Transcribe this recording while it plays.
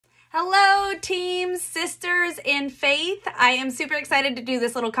Hello, team sisters in faith. I am super excited to do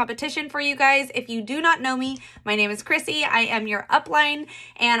this little competition for you guys. If you do not know me, my name is Chrissy. I am your upline,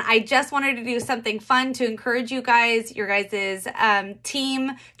 and I just wanted to do something fun to encourage you guys. Your guys'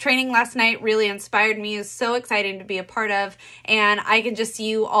 team training last night really inspired me. It was so exciting to be a part of, and I can just see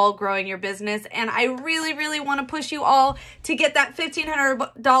you all growing your business. And I really want to push you all to get that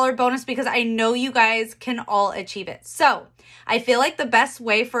 $1,500 bonus because I know you guys can all achieve it. So I feel like the best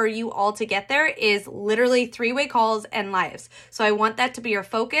way for you all to get there is literally 3-way calls and lives. So I want that to be your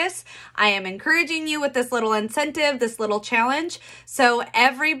focus. I am encouraging you with this little incentive, this little challenge. So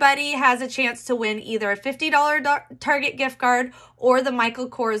everybody has a chance to win either a $50 Target gift card or the Michael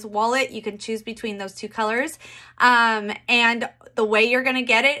Kors wallet. You can choose between those two colors. And the way you're going to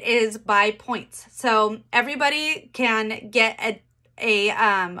get it is by points. So everybody can get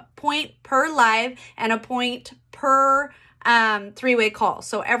a point per live and a point per 3-way call.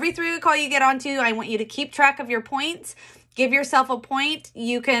 So every 3-way call you get onto, I want you to keep track of your points. Give yourself a point.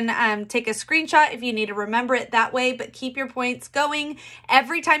 You can take a screenshot if you need to remember it that way, but keep your points going.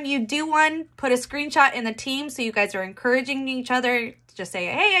 Every time you do one, put a screenshot in the team so you guys are encouraging each other. Just say,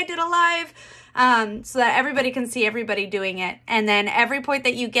 hey, I did a live, so that everybody can see everybody doing it. And then every point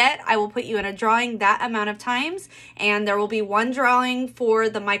that you get, I will put you in a drawing that amount of times. And there will be one drawing for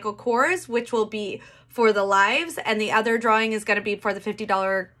the Michael Kors, which will be for the lives, and the other drawing is going to be for the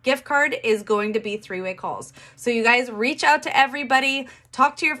 $50 gift card is going to be 3-way calls. So you guys reach out to everybody,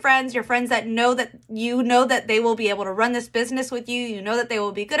 talk to your friends that know that they will be able to run this business with you. You know that they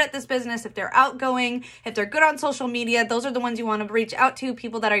will be good at this business. If they're outgoing, if they're good on social media, those are the ones you want to reach out to,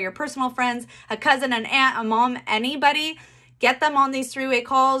 people that are your personal friends, a cousin, an aunt, a mom, anybody. Get them on these 3-way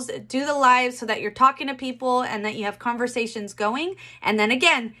calls, do the lives so that you're talking to people and that you have conversations going. And then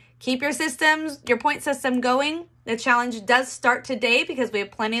again, keep your point system going. The challenge does start today because we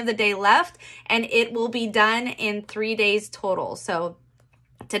have plenty of the day left, and it will be done in 3 days total. So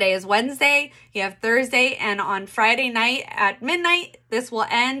today is Wednesday, you have Thursday, and on Friday night at midnight, this will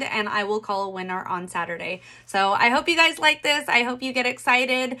end, and I will call a winner on Saturday. So I hope you guys like this. I hope you get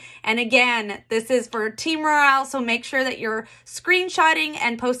excited. And again, this is for team morale, so make sure that you're screenshotting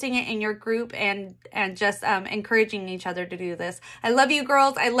and posting it in your group and just encouraging each other to do this. I love you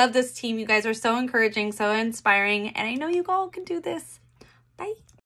girls. I love this team. You guys are so encouraging, so inspiring, and I know you all can do this. Bye.